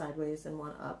 one sideways and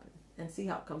one up and see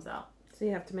how it comes out. So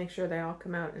you have to make sure they all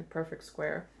come out in perfect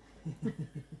square.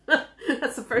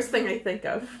 That's the first thing I think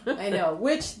of. I know,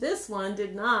 which this one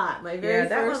did not. My very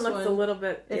that first one looks a little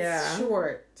bit, it's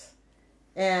short.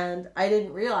 And I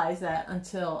didn't realize that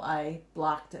until I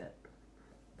blocked it.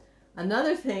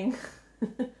 Another thing,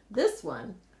 this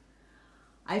one,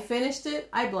 I finished it,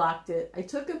 I blocked it, I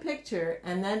took a picture,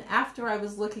 and then after I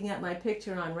was looking at my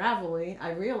picture on Ravelry,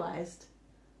 I realized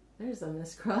there's a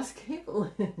miscrossed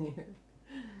cable in here.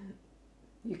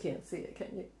 You can't see it, can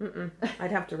you?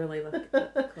 I'd have to really look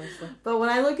closely. But when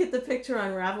I look at the picture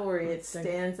on Ravelry, it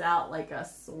stands out like a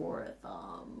sore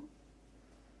thumb.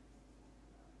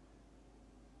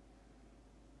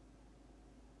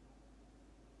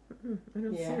 I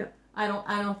don't see it. I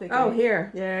don't think. Oh, here.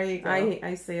 There you go.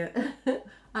 I see it.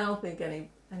 I don't think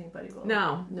anybody will.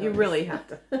 No, notice. you really have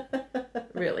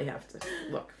to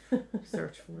look,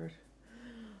 search for it.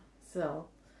 So,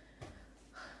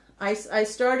 I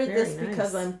started Very this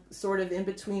because nice. I'm sort of in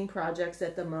between projects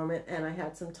at the moment, and I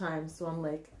had some time, so I'm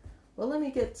like, well, let me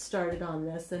get started on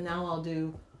this, and now I'll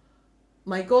do.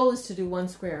 My goal is to do 1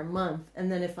 square a month,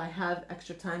 and then if I have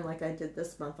extra time, like I did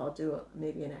this month, I'll do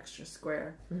maybe an extra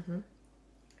square.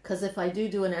 Because if I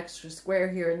do an extra square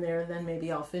here and there, then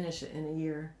maybe I'll finish it in a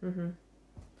year.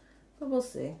 But we'll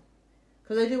see.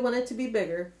 Because I do want it to be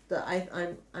bigger. I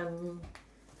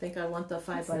think I want the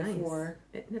 5 by 4.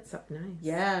 It knits up nice.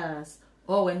 Yes.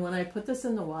 Oh, and when I put this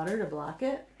in the water to block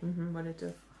it, what did it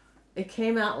do? it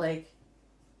came out like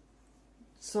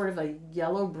sort of a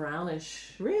yellow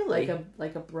brownish. Really?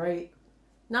 Like a bright,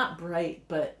 not bright,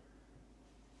 but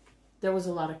there was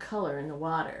a lot of color in the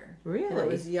water. Really? And it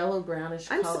was yellow brownish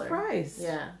color. I'm surprised.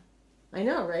 Yeah. I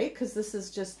know, right? Because this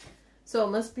is just, so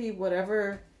it must be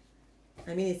whatever,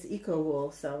 I mean, it's eco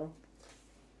wool, so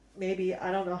maybe,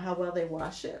 I don't know how well they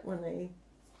wash it when they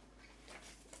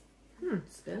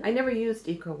spin it. I never used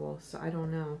eco wool, so I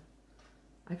don't know.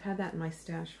 I've had that in my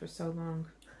stash for so long.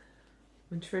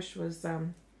 When Trish was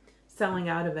selling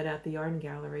out of it at the yarn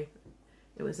gallery,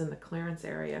 it was in the clearance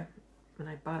area, and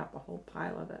I bought up a whole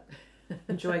pile of it.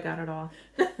 And Joy got it all.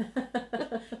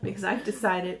 Because I've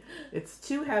decided it's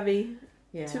too heavy,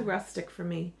 too rustic for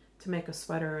me to make a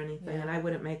sweater or anything, and I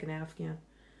wouldn't make an Afghan.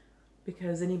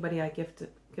 Because anybody I gift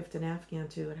an Afghan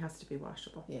to, it has to be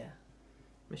washable. Yeah.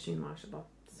 Machine washable.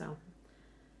 So.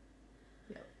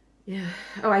 Yeah.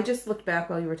 Oh, I just looked back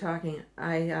while you were talking.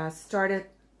 I started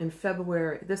in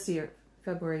February of this year,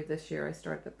 I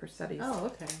started the Perseids. Oh,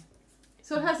 okay.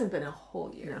 So it hasn't been a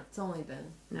whole year. No. It's only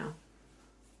been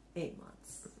 8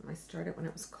 months. I started when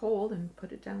it was cold and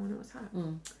put it down when it was hot.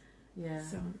 Yeah.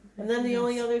 So, and then the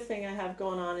only other thing I have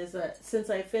going on is that since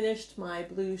I finished my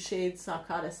blue shade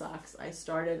Sockotta socks, I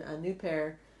started a new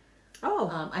pair.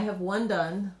 Oh. I have one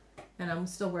done, and I'm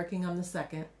still working on the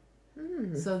second.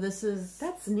 So this is...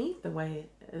 That's neat, the way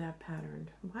that patterned.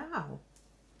 Wow.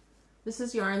 This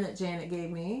is yarn that Janet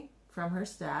gave me from her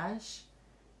stash.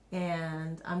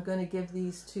 And I'm going to give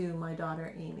these to my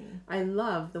daughter, Amy. I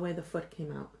love the way the foot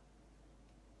came out.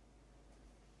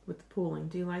 With the pooling.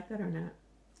 Do you like that or not?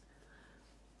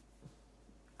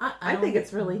 I think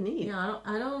it's really neat. Yeah,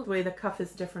 I don't... The way the cuff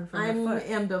is different from I'm the foot.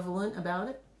 ambivalent about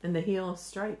it. And the heel is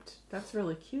striped. That's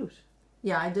really cute.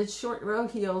 Yeah, I did short row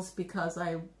heels because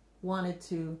I wanted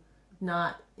to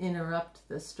not interrupt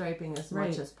the striping as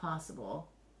much as possible.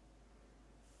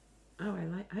 Oh,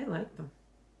 I like them.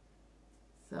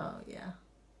 So, yeah,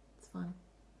 it's fun.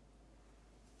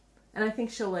 And I think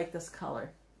she'll like this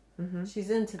color. She's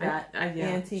into that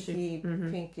antique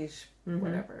pinkish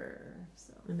whatever.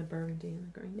 So. And the burgundy and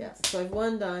the green. Yeah. So I've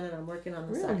one done, and I'm working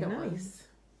on the second one.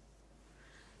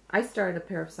 I started a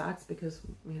pair of socks because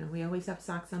we always have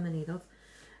socks on the needles,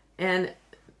 and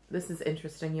this is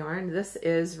interesting yarn. This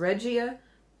is Regia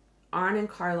Arn and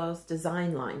Carlos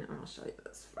design line. I'll show you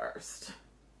this first.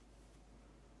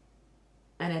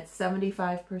 And it's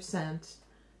 75%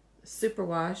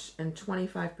 superwash and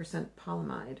 25%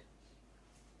 polyamide.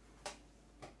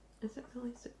 Is it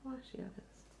really superwash? Yeah, it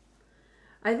is.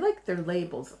 I like their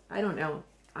labels. I don't know.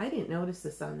 I didn't notice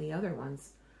this on the other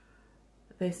ones.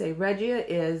 They say Regia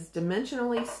is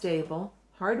dimensionally stable,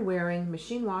 hard wearing,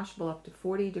 machine washable up to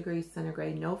 40 degrees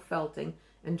centigrade, no felting,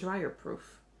 and dryer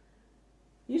proof.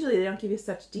 Usually they don't give you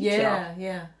such detail. Yeah,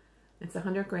 yeah. It's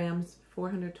 100 grams,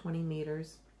 420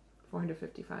 meters,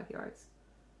 455 yards.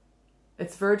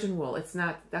 It's virgin wool. It's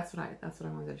not. That's what I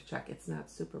wanted to check. It's not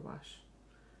superwash.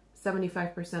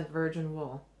 75% virgin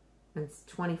wool, and it's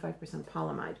 25%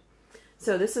 polyamide.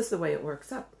 So this is the way it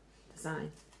works up.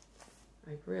 Design.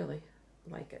 I really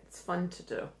like it. It's fun to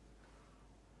do.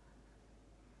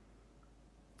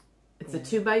 It's a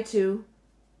 2x2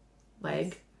 leg,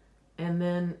 nice. And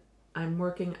then I'm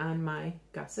working on my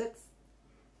gussets,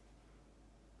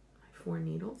 my 4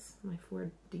 needles, my 4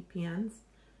 DPNs,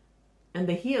 and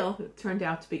the heel turned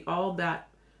out to be all that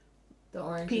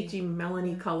peachy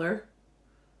melony color.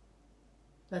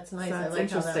 That's nice. So I that's like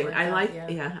interesting. How that I like,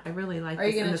 out, yeah, I really like. Are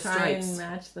you going to try and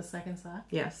match the second sock?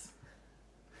 Yes.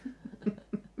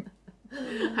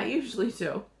 I usually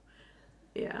do.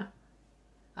 Yeah.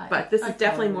 But this is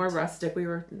definitely more rustic. We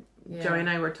were, Joey and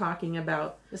I were talking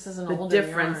about this is an the older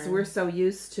difference yarn. We're so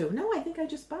used to. No, I think I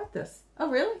just bought this. Oh,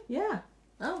 really? Yeah.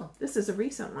 Oh. This is a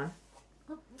recent one.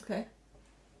 Oh, okay.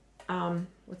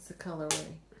 What's the colorway?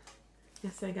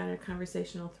 Yes, I got a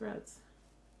Conversational Threads.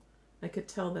 I could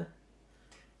tell the,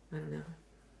 I don't know,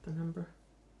 the number.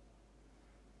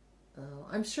 Oh,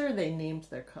 I'm sure they named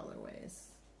their colorways.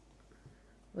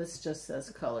 This just says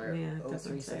color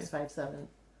 03657.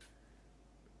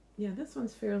 Yeah, this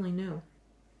one's fairly new.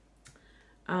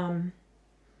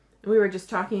 We were just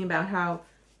talking about how,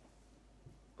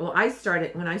 well,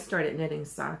 when I started knitting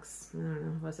socks, I don't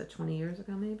know, was it 20 years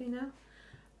ago maybe now?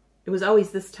 It was always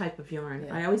this type of yarn.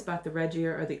 Yeah. I always bought the Regia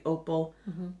or the Opal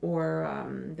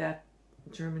or that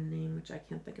German name, which I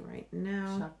can't think of right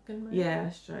now. Schockenmeier? Yeah,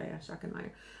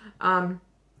 Schockenmeier.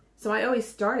 So I always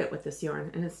started with this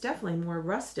yarn, and it's definitely more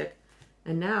rustic.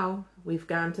 And now we've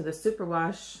gone to the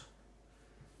superwash,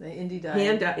 the indie dye,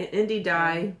 indie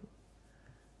dye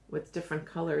with different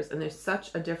colors, and there's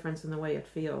such a difference in the way it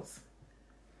feels.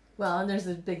 Well, and there's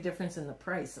a big difference in the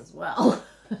price as well.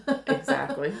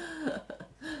 Exactly.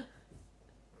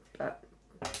 But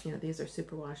these are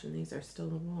superwash, and these are still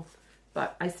the wool.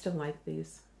 But I still like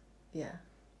these. Yeah.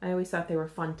 I always thought they were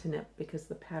fun to knit because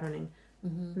the patterning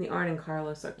and the Arn and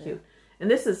Carlos are cute. Yeah. And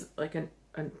this is like a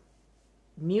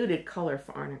muted color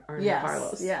for Arn and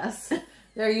Carlos. Yes.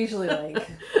 They're usually like...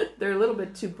 They're a little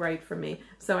bit too bright for me.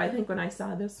 So I think when I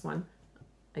saw this one,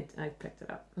 I picked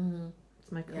it up. Mm-hmm.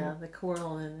 It's my color. Yeah, the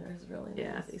coral in there is really nice.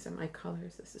 Yeah, these are my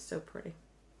colors. This is so pretty.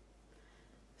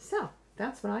 So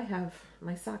that's what I have,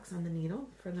 my socks on the needle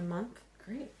for the month.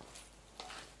 Great.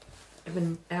 I've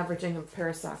been averaging a pair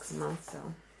of socks a month, so.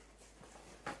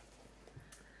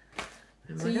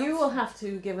 So you will have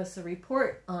to give us a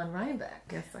report on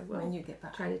Rhinebeck. Yes, I will. When you get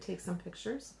back. Try to take some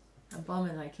pictures. I'm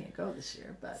bummed I can't go this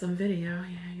year, but some video.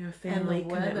 Yeah, you have family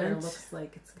commitment. And the weather looks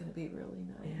like it's going to be really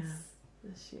nice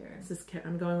this year.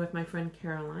 I'm going with my friend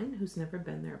Caroline, who's never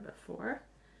been there before,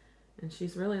 and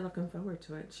she's really looking forward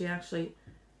to it. She actually,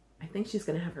 I think she's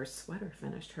going to have her sweater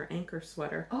finished, her anchor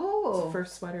sweater. Oh, it's the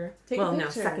first sweater.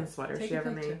 Second sweater she ever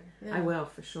made. Yeah. I will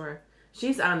for sure.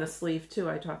 She's on the sleeve too.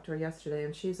 I talked to her yesterday,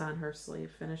 and she's on her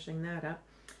sleeve, finishing that up.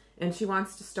 And she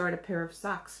wants to start a pair of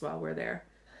socks while we're there.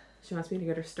 She wants me to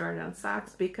get her started on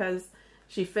socks because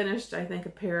she finished, I think,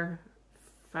 a pair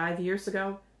 5 years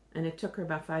ago, and it took her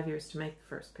about 5 years to make the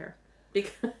first pair.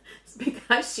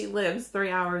 Because she lives 3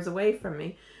 hours away from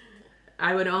me,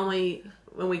 I would only,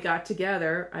 when we got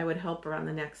together, I would help her on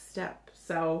the next step.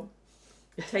 So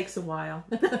it takes a while.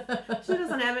 She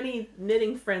doesn't have any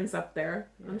knitting friends up there,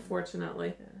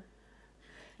 unfortunately. Yeah.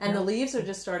 And the leaves are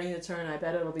just starting to turn. I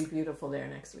bet it'll be beautiful there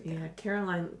next weekend. Yeah,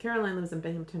 Caroline lives in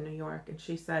Binghamton, New York, and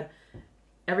she said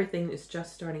everything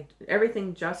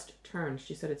just turned.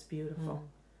 She said it's beautiful.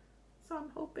 So I'm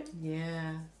hoping.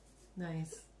 Yeah,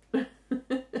 nice. It'll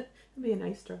be a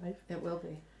nice drive. It will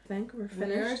be. I think we're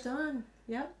finished. We're done.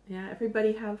 Yep. Yeah,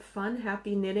 everybody have fun.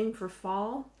 Happy knitting for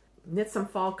fall. Knit some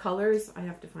fall colors. I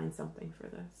have to find something for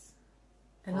this.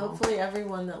 And hopefully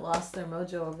everyone that lost their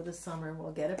mojo over the summer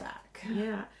will get it back.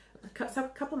 Yeah. A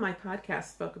couple of my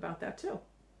podcasts spoke about that too.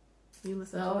 You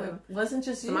listened to them. It wasn't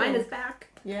just you. Mine is back.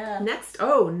 Yeah. Next,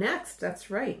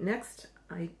 that's right. Next,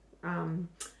 as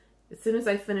soon as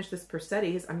I finish this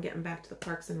Perseids, I'm getting back to the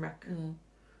Parks and Rec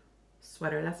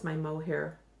sweater. That's my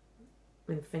mohair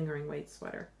and fingering weight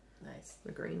sweater. Nice.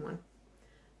 The green one.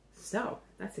 So,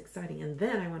 that's exciting. And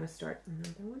then I want to start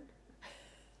another one.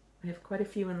 I have quite a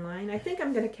few in line. I think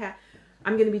I'm going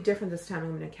to be different this time.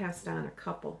 I'm going to cast on a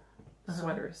couple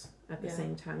sweaters at the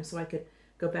same time, so I could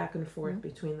go back and forth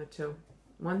between the two.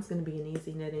 One's going to be an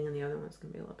easy knitting, and the other one's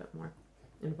going to be a little bit more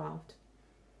involved.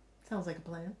 Sounds like a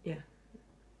plan. Yeah.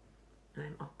 And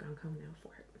I'm all gung-ho now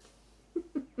for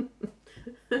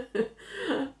it.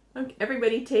 Okay,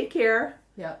 everybody take care.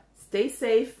 Yep. Stay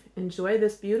safe. Enjoy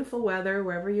this beautiful weather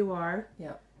wherever you are.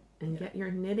 Yep. And get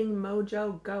your knitting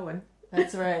mojo going.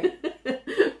 That's right.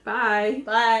 Bye.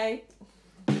 Bye.